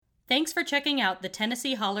Thanks for checking out the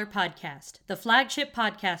Tennessee Holler Podcast, the flagship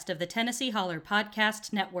podcast of the Tennessee Holler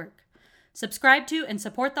Podcast Network. Subscribe to and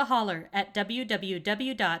support the Holler at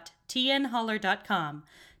www.tnholler.com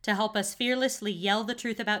to help us fearlessly yell the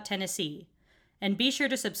truth about Tennessee. And be sure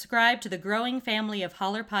to subscribe to the growing family of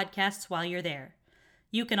Holler podcasts while you're there.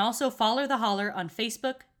 You can also follow the Holler on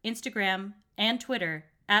Facebook, Instagram, and Twitter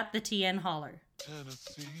at the TN Holler.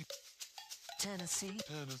 Tennessee, Tennessee,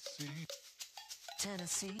 Tennessee,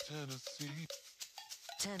 Tennessee, Tennessee,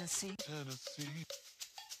 Tennessee, Tennessee,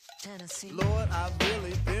 Tennessee. Lord, I've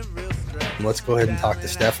really been real stressed. Let's go ahead and talk to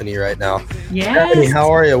Stephanie right now. Yes. Stephanie,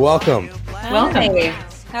 how are you? Welcome. Welcome.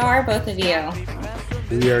 How are both of you?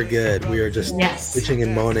 We are good. We are just bitching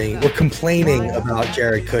and moaning. We're complaining about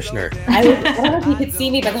Jared Kushner. I don't know if you could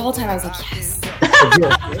see me, but the whole time I was like, yes.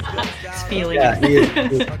 It's feeling he is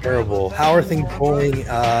terrible. How are things going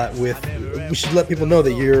we should let people know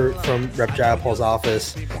that you're from Rep. Jayapal's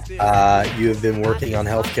office. You have been working on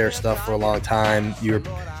healthcare stuff for a long time. You're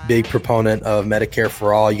a big proponent of Medicare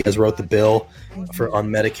for All. You guys wrote the bill on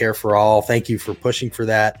Medicare for All. Thank you for pushing for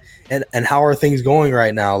that. And how are things going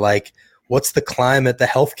right now? Like, what's the climate, the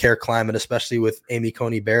healthcare climate, especially with Amy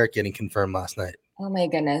Coney Barrett getting confirmed last night? Oh my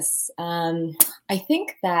goodness. I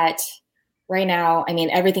think that right now,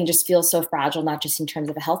 everything just feels so fragile, not just in terms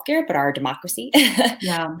of the healthcare, but our democracy.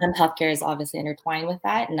 Yeah. And healthcare is obviously intertwined with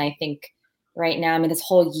that. And I think right now, this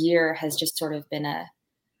whole year has just sort of been a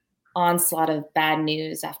onslaught of bad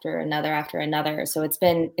news after another. So it's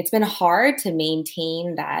been hard to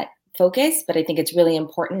maintain that focus, but I think it's really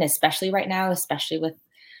important, especially right now, especially with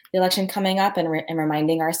the election coming up and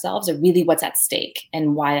reminding ourselves of really what's at stake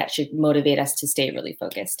and why that should motivate us to stay really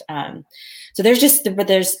focused. So there's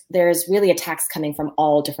really attacks coming from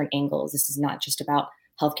all different angles. This is not just about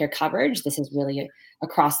healthcare coverage. This is really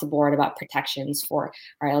across the board about protections for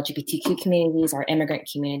our LGBTQ communities, our immigrant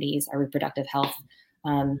communities, our reproductive health.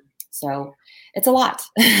 So it's a lot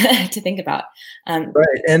to think about.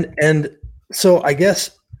 Right. And so I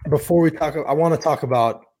guess before we talk, I want to talk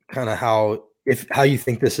about kind of how you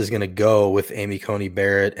think this is going to go with Amy Coney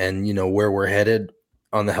Barrett and, where we're headed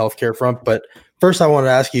on the healthcare front. But first I want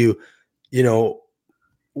to ask you,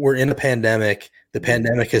 we're in a pandemic. The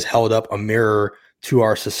pandemic has held up a mirror to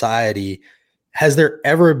our society. Has there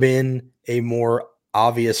ever been a more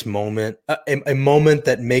obvious moment, a moment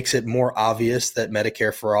that makes it more obvious that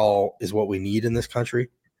Medicare for All is what we need in this country?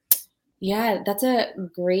 Yeah, that's a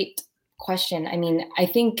great question. I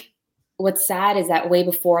think what's sad is that way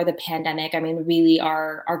before the pandemic, really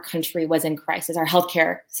our country was in crisis. Our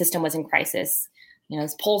healthcare system was in crisis.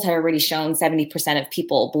 As polls have already shown, 70% of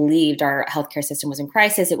people believed our healthcare system was in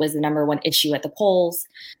crisis. It was the number one issue at the polls.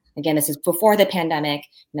 Again, this is before the pandemic.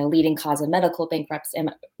 Leading cause of bankruptcy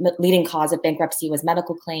was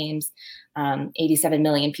medical claims. 87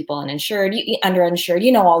 million people uninsured,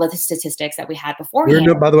 underinsured. All of the statistics that we had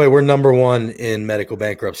beforehand. By the way, we're number one in medical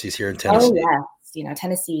bankruptcies here in Tennessee. Oh yes,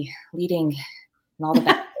 Tennessee leading and all the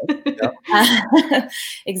best.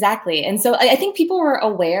 Exactly. And so I think people were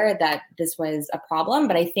aware that this was a problem,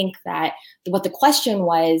 but I think that what the question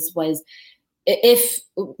was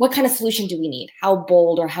what kind of solution do we need? How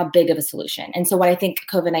bold or how big of a solution? And so what I think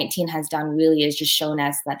COVID-19 has done really is just shown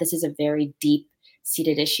us that this is a very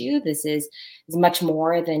deep-seated issue. This is much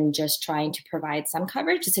more than just trying to provide some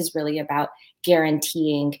coverage. This is really about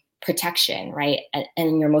guaranteeing protection, right? And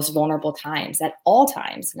in your most vulnerable times, at all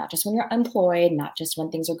times, not just when you're employed, not just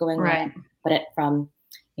when things are going right, but from,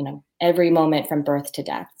 every moment from birth to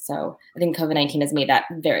death. So I think COVID-19 has made that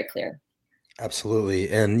very clear.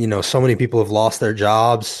 Absolutely. And, so many people have lost their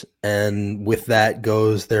jobs, and with that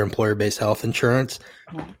goes their employer-based health insurance.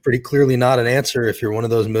 Yeah. Pretty clearly not an answer if you're one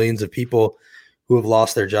of those millions of people who have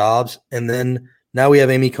lost their jobs. And then now we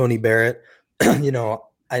have Amy Coney Barrett.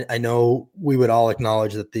 I know we would all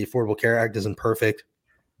acknowledge that the Affordable Care Act isn't perfect,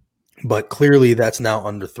 but clearly that's now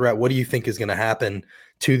under threat. What do you think is going to happen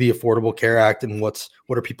to the Affordable Care Act, and what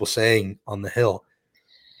are people saying on the Hill?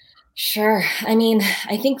 Sure.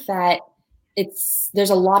 I think that there's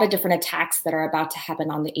a lot of different attacks that are about to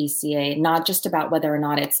happen on the ACA, not just about whether or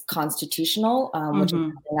not it's constitutional, which is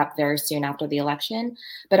coming up very soon after the election,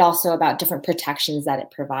 but also about different protections that it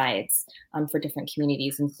provides for different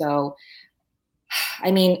communities. And so,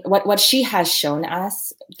 what she has shown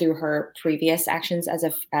us through her previous actions as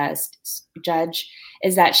a judge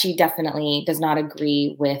is that she definitely does not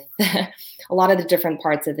agree with a lot of the different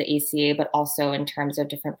parts of the ACA, but also in terms of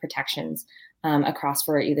different protections across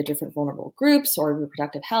for either different vulnerable groups or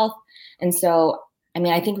reproductive health. And so,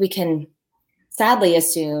 I think we can sadly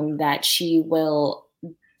assume that she will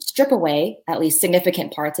strip away at least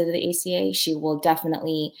significant parts of the ACA. She will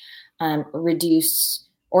definitely reduce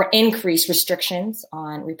or increase restrictions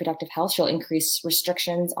on reproductive health. She'll increase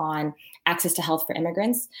restrictions on access to health for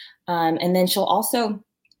immigrants. And then she'll also,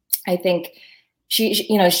 I think,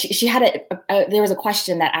 she had there was a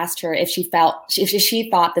question that asked her if she thought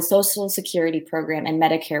the Social Security program and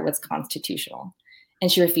Medicare was constitutional,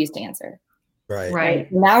 and she refused to answer.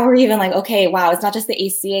 Right. Now we're even like, okay, wow, it's not just the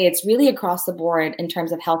ACA, it's really across the board in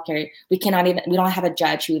terms of healthcare. We don't have a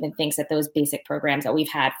judge who even thinks that those basic programs that we've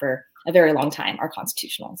had for a very long time are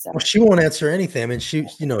constitutional. So well, she won't answer anything. I mean, she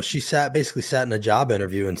basically sat in a job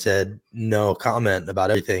interview and said no comment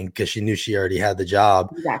about everything because she knew she already had the job.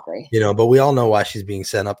 Exactly. But we all know why she's being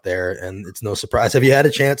sent up there, and it's no surprise. Have you had a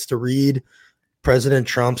chance to read President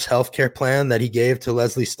Trump's healthcare plan that he gave to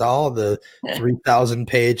Leslie Stahl, the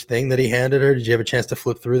 3,000-page thing that he handed her? Did you have a chance to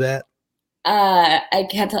flip through that? I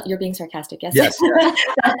can't tell. You're being sarcastic. Yes. Yes. The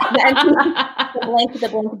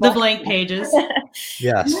blank pages.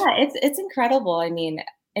 Yes. Yeah, it's incredible. I mean,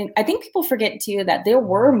 and I think people forget too that there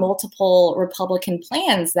were multiple Republican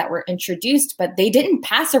plans that were introduced, but they didn't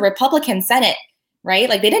pass a Republican Senate, right?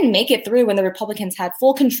 Like they didn't make it through when the Republicans had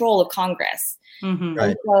full control of Congress. Mm-hmm.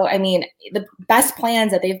 Right. So, I mean, the best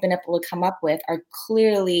plans that they've been able to come up with are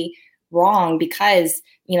clearly wrong because,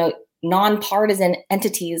 nonpartisan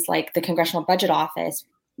entities like the Congressional Budget Office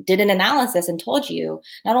did an analysis and told you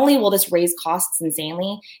not only will this raise costs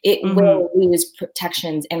insanely, it will lose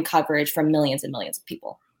protections and coverage for millions and millions of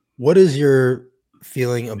people. What is your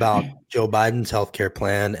feeling about Joe Biden's healthcare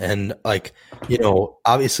plan? And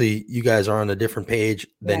obviously you guys are on a different page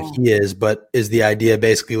than he is, but is the idea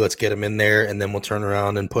basically let's get him in there and then we'll turn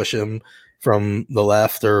around and push him from the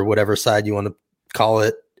left or whatever side you want to call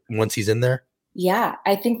it once he's in there? Yeah,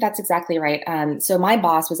 I think that's exactly right. So my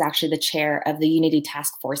boss was actually the chair of the unity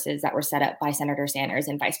task forces that were set up by Senator Sanders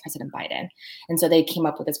and Vice President Biden. And so they came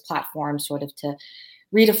up with this platform sort of to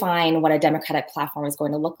redefine what a Democratic platform is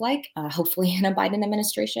going to look like, hopefully in a Biden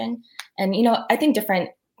administration. And, I think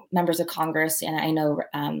different members of Congress, and I know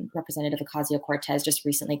Representative Ocasio-Cortez just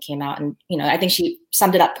recently came out and, I think she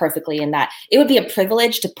summed it up perfectly in that it would be a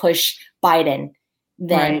privilege to push Biden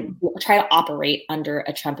than try to operate under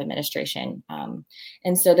a Trump administration.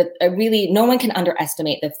 And so that really no one can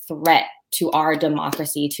underestimate the threat to our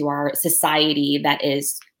democracy, to our society that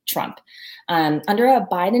is Trump. Under a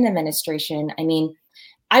Biden administration, I mean,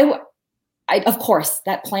 I of course,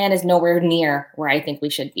 that plan is nowhere near where I think we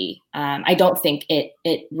should be. I don't think it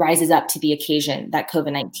rises up to the occasion that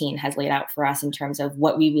COVID-19 has laid out for us in terms of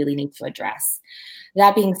what we really need to address.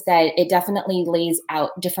 That being said, it definitely lays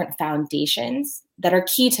out different foundations that are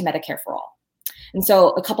key to Medicare for All. And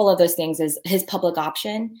so a couple of those things is his public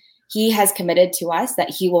option. He has committed to us that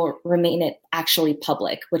he will remain it actually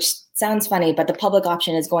public, which sounds funny, but the public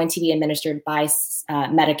option is going to be administered by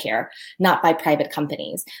Medicare, not by private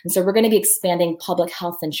companies. And so we're going to be expanding public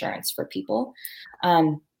health insurance for people.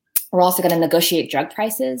 We're also going to negotiate drug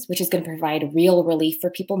prices, which is going to provide real relief for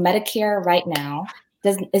people. Medicare right now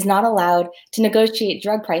is not allowed to negotiate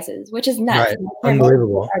drug prices, which is nuts. Right.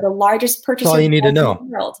 Unbelievable. Are the largest purchasers That's all you need to know. in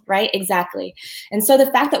the world, right? Exactly. And so the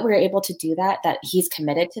fact that we're able to do that he's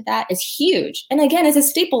committed to that is huge. And again, it's a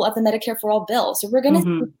staple of the Medicare for All bill. So we're going to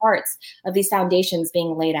see parts of these foundations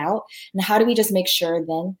being laid out. And how do we just make sure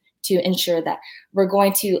then to ensure that we're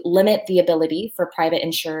going to limit the ability for private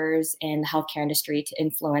insurers and the healthcare industry to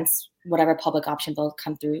influence whatever public option bill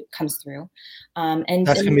comes through. And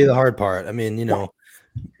that's going to be the hard part. I mean,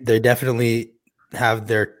 they definitely have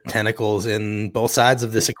their tentacles in both sides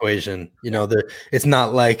of this equation. It's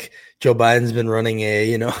not like Joe Biden's been running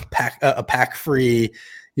a PAC-free,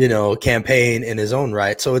 campaign in his own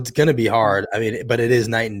right. So it's going to be hard. I mean, but it is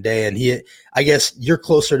night and day. And I guess you're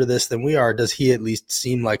closer to this than we are. Does he at least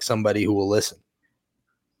seem like somebody who will listen?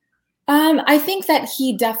 I think that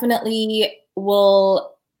he definitely will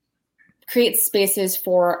create spaces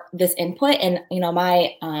for this input. And,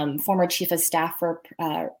 my former chief of staff for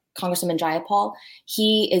Congresswoman Jayapal,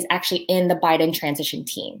 he is actually in the Biden transition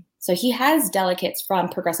team. So he has delegates from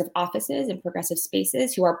progressive offices and progressive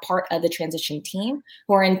spaces who are part of the transition team,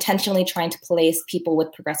 who are intentionally trying to place people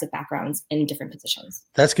with progressive backgrounds in different positions.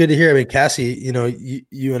 That's good to hear. I mean, Cassie,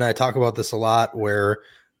 you and I talk about this a lot where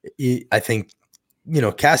I think,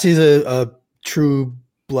 Cassie's a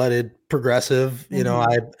true-blooded progressive,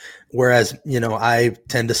 whereas I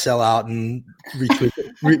tend to sell out and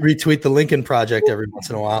retweet the Lincoln Project every once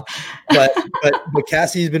in a while, but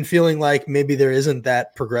Cassie's been feeling like maybe there isn't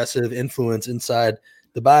that progressive influence inside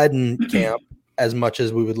the Biden camp as much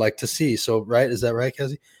as we would like to see. So, right, is that right,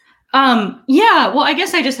 Cassie? Yeah. Well, I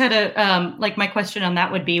guess I just had my question on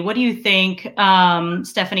that would be, what do you think,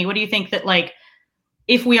 Stephanie? What do you think that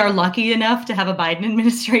if we are lucky enough to have a Biden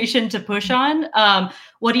administration to push on,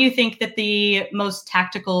 what do you think that the most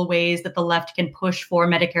tactical ways that the left can push for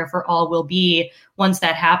Medicare for all will be once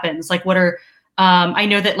that happens? Like, what are, I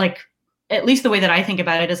know that, like, at least the way that I think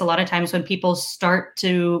about it is a lot of times when people start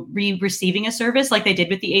to receiving a service like they did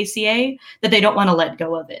with the ACA, that they don't want to let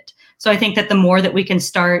go of it. So I think that the more that we can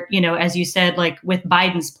start, you know, as you said, like with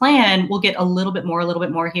Biden's plan, we'll get a little bit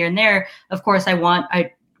more here and there. Of course, I want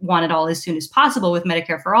it all as soon as possible with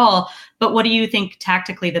Medicare for all. But what do you think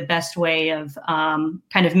tactically the best way of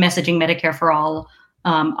kind of messaging Medicare for all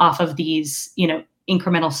off of these, you know,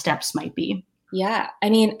 incremental steps might be? Yeah, I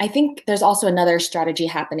mean, I think there's also another strategy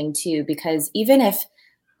happening too, because even if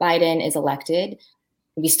Biden is elected,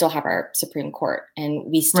 we still have our Supreme Court, and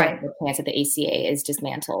we still have the chance that the ACA is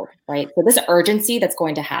dismantled, right? So this urgency that's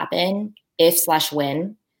going to happen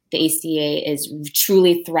if/when the ACA is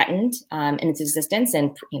truly threatened in its existence,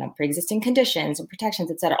 and, you know, pre-existing conditions and protections,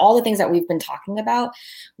 et cetera, all the things that we've been talking about,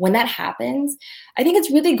 when that happens, I think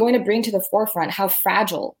it's really going to bring to the forefront how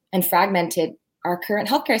fragile and fragmented our current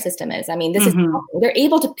healthcare system is. I mean, this is, they're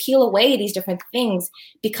able to peel away these different things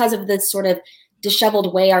because of this sort of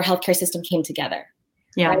disheveled way our healthcare system came together.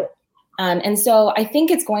 Yeah. Right? And so I think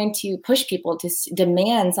it's going to push people to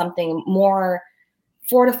demand something more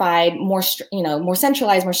fortified, more, you know, more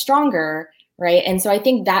centralized, more stronger. Right. And so I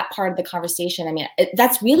think that part of the conversation, I mean,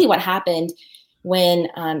 that's really what happened when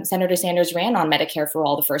Senator Sanders ran on Medicare for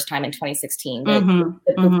all the first time in 2016. The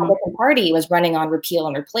Republican Party was running on repeal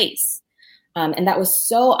and replace. And that was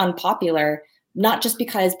so unpopular, not just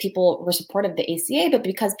because people were supportive of the ACA, but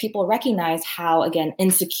because people recognize how, again,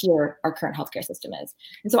 insecure our current healthcare system is.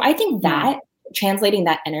 And so I think that translating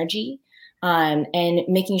that energy and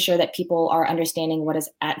making sure that people are understanding what is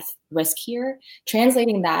at risk here,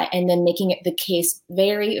 translating that, and then making it the case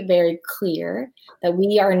very, very clear that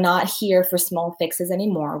we are not here for small fixes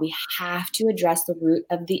anymore. We have to address the root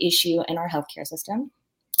of the issue in our healthcare system.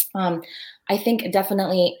 I think it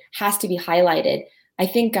definitely has to be highlighted. I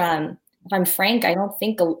think, if I'm frank, I don't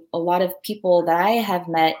think a lot of people that I have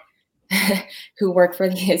met who work for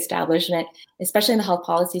the establishment, especially in the health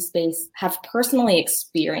policy space, have personally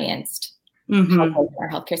experienced how broken our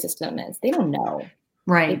healthcare system is. They don't know.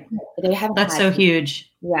 Right. They haven't. That's so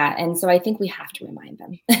huge. Yeah. And so I think we have to remind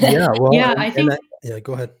them. Yeah. Well, yeah, I think.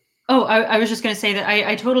 Go ahead. Oh, I was just going to say that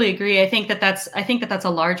I totally agree. I think that that's a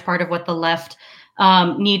large part of what the left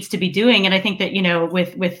needs to be doing. And I think that, you know,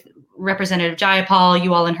 with Representative Jayapal,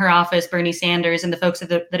 you all in her office, Bernie Sanders, and the folks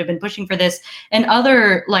that have been pushing for this, and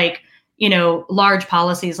other, like, you know, large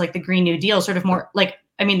policies like the Green New Deal, sort of more like,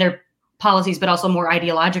 I mean, they're policies, but also more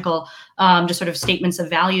ideological, just sort of statements of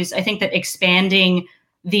values. I think that expanding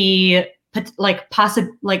the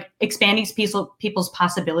expanding people's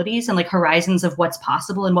possibilities and like horizons of what's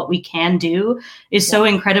possible and what we can do is so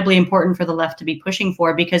incredibly important for the left to be pushing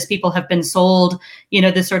for, because people have been sold, you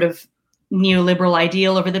know, this sort of neoliberal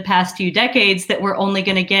ideal over the past few decades that we're only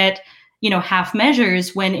going to get, you know, half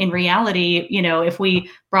measures, when in reality, you know, if we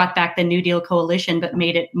brought back the New Deal coalition but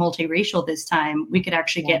made it multiracial this time, we could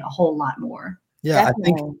actually get a whole lot more. Yeah,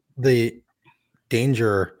 definitely. I think the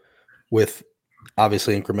danger with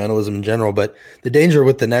obviously incrementalism in general, but the danger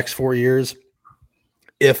with the next 4 years,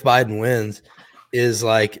 if Biden wins, is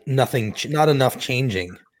like not enough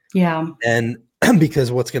changing. Yeah. And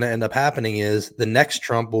because what's going to end up happening is the next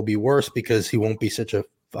Trump will be worse because he won't be such a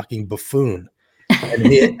fucking buffoon.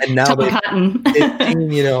 And now they've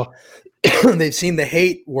seen, you know, they've seen the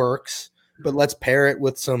hate works, but let's pair it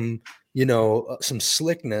with some, you know, some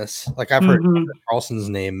slickness. Like I've heard Carlson's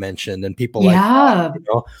name mentioned, and people like that, you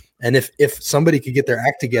know. And if somebody could get their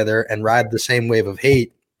act together and ride the same wave of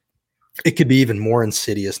hate, it could be even more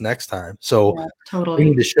insidious next time. So we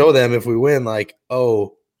need to show them, if we win, like,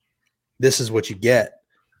 oh, this is what you get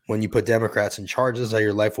when you put Democrats in charge. This is how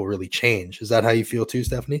your life will really change. Is that how you feel too,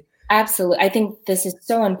 Stephanie? Absolutely. I think this is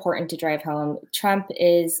so important to drive home. Trump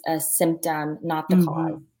is a symptom, not the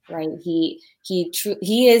cause, right? He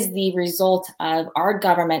is the result of our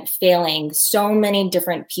government failing so many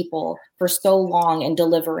different people for so long in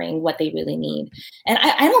delivering what they really need. And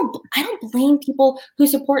I don't blame people who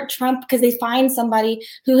support Trump because they find somebody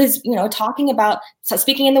who is, you know, speaking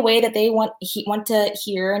in the way that they want to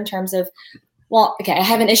hear in terms of, well, okay, I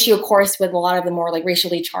have an issue, of course, with a lot of the more like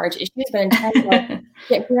racially charged issues, but in terms of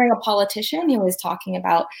hearing a politician who is talking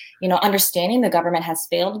about, you know, understanding the government has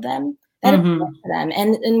failed them, that is for them,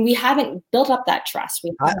 and we haven't built up that trust.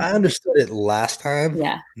 I understood it last time.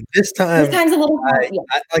 Yeah, this time's a little hard.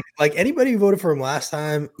 Like anybody who voted for him last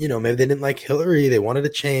time, you know, maybe they didn't like Hillary, they wanted to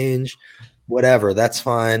change, whatever. That's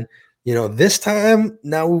fine. This time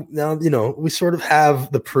now, we sort of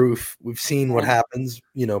have the proof. We've seen what happens.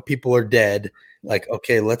 People are dead. Like,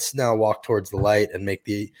 okay, let's now walk towards the light and make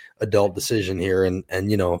the adult decision here. And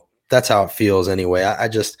that's how it feels anyway.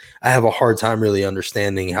 I have a hard time really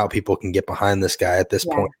understanding how people can get behind this guy at this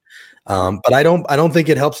point. But I don't think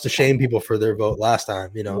it helps to shame people for their vote last time,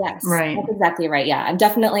 Yes, right. That's exactly right. Yeah.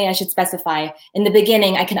 I should specify in the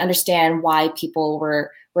beginning, I can understand why people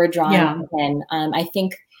were drawn in. I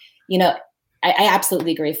think, I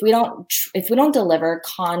absolutely agree. If we don't deliver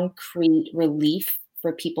concrete relief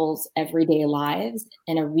for people's everyday lives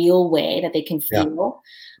in a real way that they can feel,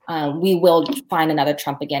 we will find another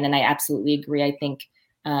Trump again. And I absolutely agree. I think,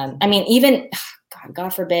 even God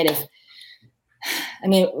forbid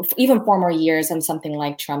even 4 more years and something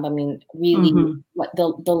like Trump, really what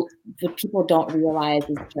the people don't realize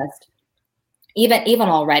is just even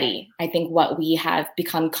already, I think what we have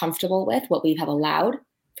become comfortable with, what we have allowed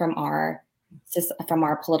from our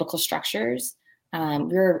political structures,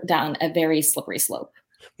 we're down a very slippery slope.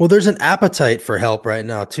 Well, there's an appetite for help right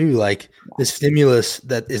now too. Like the stimulus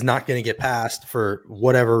that is not going to get passed for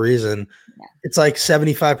whatever reason. Yeah. It's like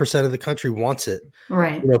 75% of the country wants it.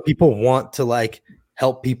 Right. People want to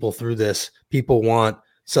help people through this. People want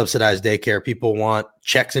subsidized daycare. People want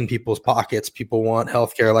checks in people's pockets. People want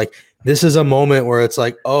healthcare. Like this is a moment where it's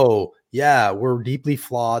like, oh yeah, we're deeply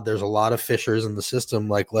flawed. There's a lot of fissures in the system.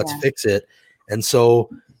 Like let's fix it. And so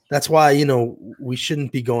that's why, we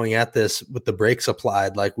shouldn't be going at this with the brakes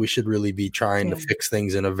applied. Like we should really be trying to fix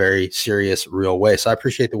things in a very serious, real way. So I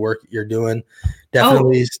appreciate the work you're doing.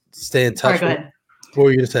 Definitely stay in touch. Sorry, go ahead. What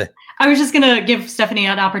were you going to say? I was just going to give Stephanie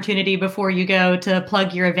an opportunity before you go to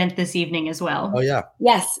plug your event this evening as well. Oh, yeah.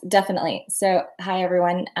 Yes, definitely. So hi,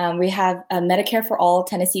 everyone. We have a Medicare for All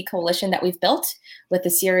Tennessee coalition that we've built with a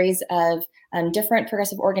series of different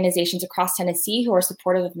progressive organizations across Tennessee who are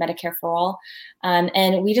supportive of Medicare for All.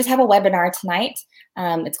 And we just have a webinar tonight.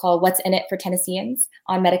 It's called What's in It for Tennesseans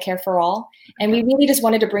on Medicare for All. And we really just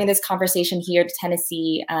wanted to bring this conversation here to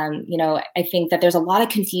Tennessee. I think that there's a lot of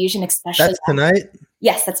confusion, especially. That's tonight?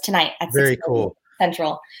 Yes, that's tonight. At Very cool.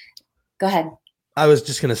 Central. Go ahead. I was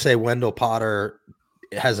just going to say Wendell Potter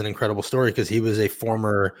has an incredible story because he was a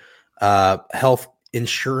former health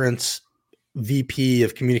insurance VP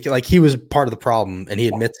of communication. Like he was part of the problem and he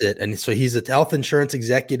admits it. And so he's a health insurance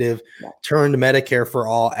executive turned Medicare for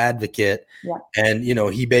All advocate. Yeah. And,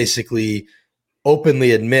 he basically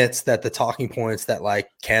openly admits that the talking points that like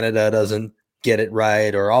Canada doesn't get it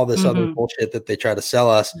right or all this other bullshit that they try to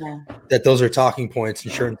sell us, that those are talking points,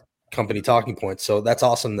 insurance company talking points. So that's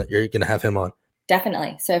awesome that you're going to have him on.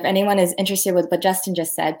 Definitely. So if anyone is interested with what Justin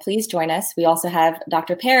just said, please join us. We also have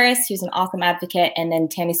Dr. Paris, who's an awesome advocate, and then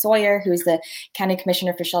Tammy Sawyer, who's the county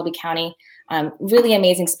commissioner for Shelby County. Really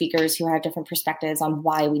amazing speakers who have different perspectives on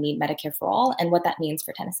why we need Medicare for All and what that means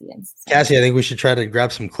for Tennesseans. So. Cassie, I think we should try to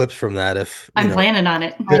grab some clips from that. I'm planning on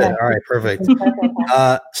it. Good. All right, perfect.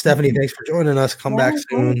 Stephanie, thanks for joining us. Come back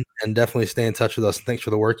soon and definitely stay in touch with us. Thanks for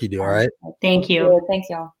the work you do. All right. Thank you. Thanks,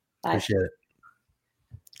 y'all. Bye. Appreciate it.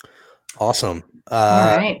 Awesome.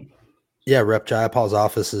 All right. Yeah, Rep. Jayapal's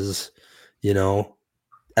office is,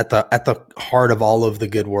 at the heart of all of the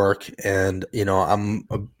good work. And,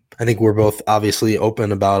 I think we're both obviously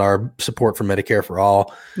open about our support for Medicare for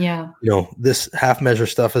All. Yeah. This half measure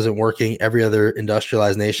stuff isn't working. Every other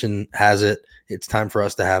industrialized nation has it. It's time for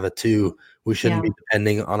us to have it too. We shouldn't be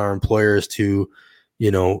depending on our employers to,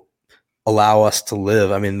 allow us to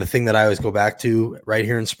live. I mean, the thing that I always go back to right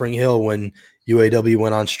here in Spring Hill, when UAW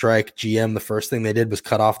went on strike, GM, the first thing they did was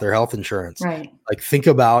cut off their health insurance. Right. Like think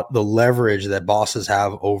about the leverage that bosses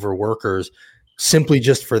have over workers simply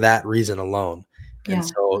just for that reason alone. Yeah. And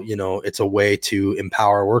so, it's a way to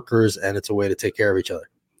empower workers and it's a way to take care of each other.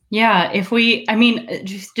 Yeah.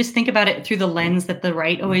 Just think about it through the lens that the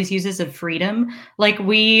right always uses of freedom. Like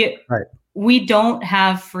we don't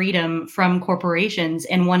have freedom from corporations.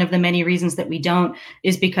 And one of the many reasons that we don't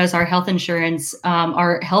is because our health insurance,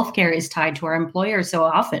 our healthcare is tied to our employer so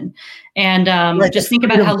often. And just think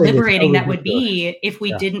about how liberating that would be if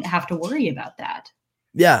we didn't have to worry about that.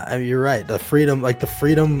 Yeah, you're right. The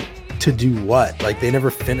freedom to do what? Like they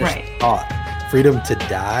never finished the thought. Freedom to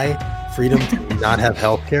die, freedom to not have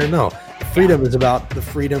healthcare. No, freedom is about the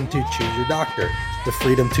freedom to choose your doctor, the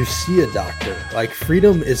freedom to see a doctor. Like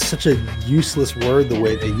freedom is such a useless word the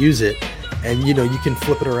way they use it. And you can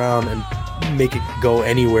flip it around and make it go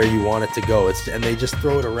anywhere you want it to go. And they just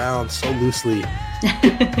throw it around so loosely.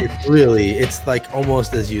 It's like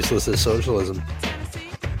almost as useless as socialism.